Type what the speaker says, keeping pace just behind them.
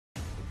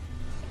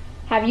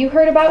Have you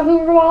heard about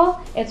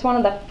Hoover-Ball? It's one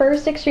of the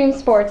first extreme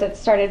sports that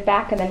started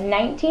back in the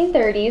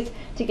 1930s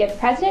to give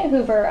President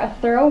Hoover a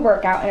thorough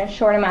workout in a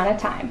short amount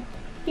of time.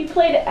 He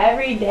played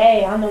every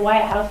day on the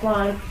White House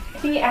lawn.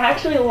 He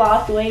actually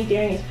lost weight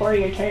during his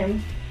 4-year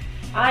term.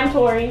 I'm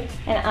Tori.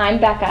 And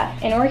I'm Becca,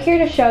 and we're here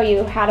to show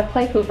you how to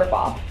play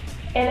Hoover-Ball.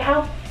 And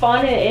how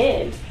fun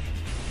it is.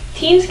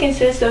 Teams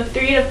consist of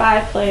 3 to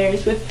 5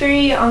 players, with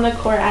 3 on the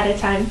court at a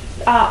time.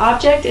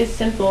 Object is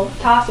simple.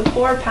 Toss a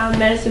 4-pound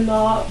medicine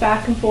ball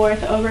back and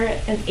forth over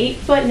an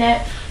 8-foot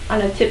net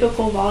on a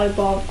typical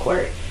volleyball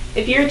court.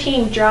 If your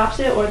team drops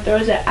it or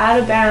throws it out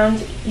of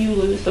bounds, you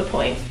lose the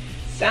point.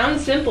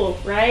 Sounds simple,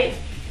 right?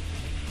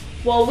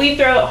 Well, we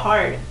throw it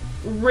hard,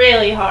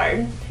 really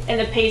hard,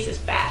 and the pace is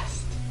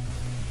fast.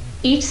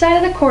 Each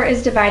side of the court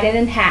is divided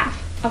in half,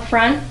 a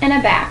front and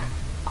a back.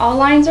 All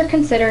lines are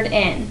considered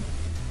in.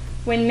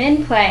 When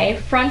men play,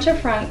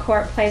 front-to-front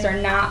court plays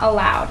are not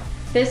allowed.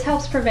 This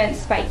helps prevent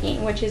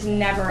spiking, which is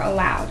never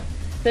allowed.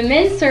 The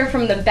men serve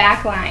from the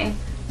back line.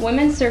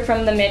 Women serve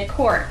from the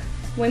mid-court.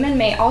 Women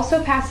may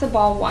also pass the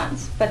ball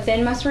once, but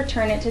then must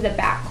return it to the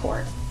back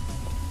court.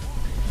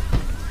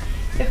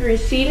 If a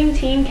receiving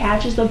team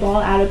catches the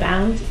ball out of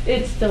bounds,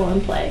 it's still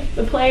in play.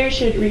 The player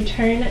should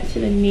return to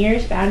the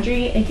nearest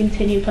boundary and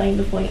continue playing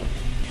the point.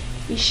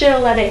 You should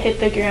have let it hit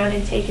the ground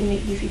and taken the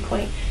easy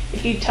point.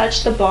 If you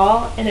touch the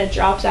ball and it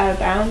drops out of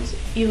bounds,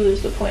 you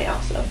lose the point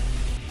also.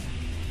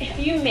 If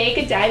you make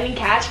a diving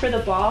catch for the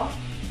ball,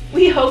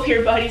 we hope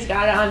your buddies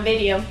got it on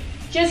video.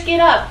 Just get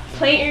up,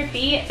 plant your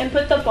feet, and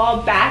put the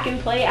ball back in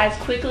play as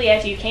quickly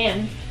as you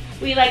can.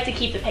 We like to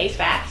keep the pace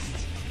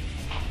fast.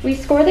 We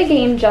score the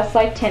game just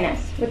like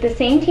tennis, with the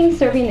same team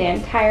serving the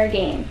entire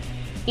game.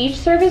 Each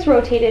serve is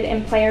rotated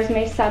and players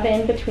may sub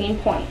in between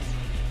points.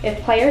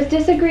 If players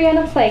disagree on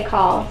a play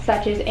call,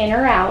 such as in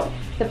or out,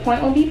 the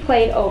point will be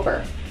played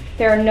over.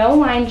 There are no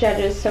line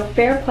judges, so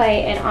fair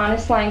play and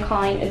honest line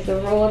calling is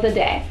the rule of the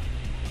day.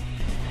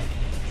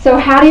 So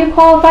how do you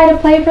qualify to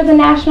play for the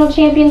national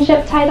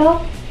championship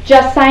title?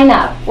 Just sign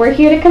up. We're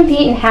here to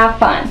compete and have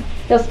fun.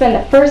 You'll spend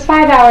the first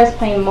 5 hours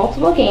playing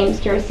multiple games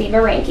to receive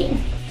a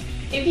ranking.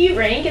 If you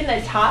rank in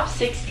the top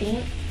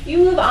 16, you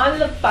move on to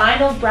the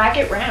final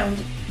bracket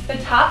round. The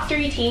top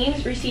 3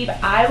 teams receive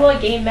Iowa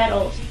game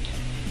medals.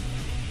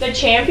 The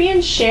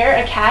champions share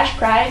a cash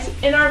prize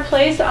and are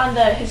placed on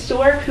the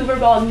historic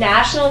Hoover-Ball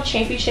National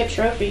Championship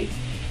Trophy.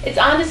 It's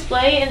on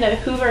display in the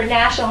Hoover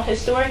National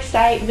Historic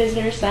Site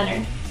Visitor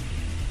Center.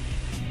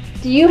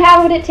 Do you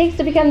have what it takes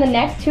to become the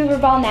next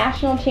Hoover-Ball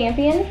National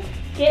Champion?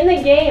 Get in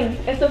the game.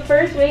 It's the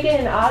first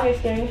weekend in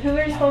August during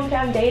Hoover's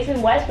Hometown Days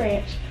in West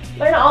Branch.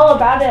 Learn all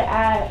about it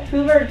at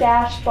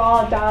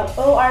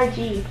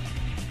hoover-ball.org.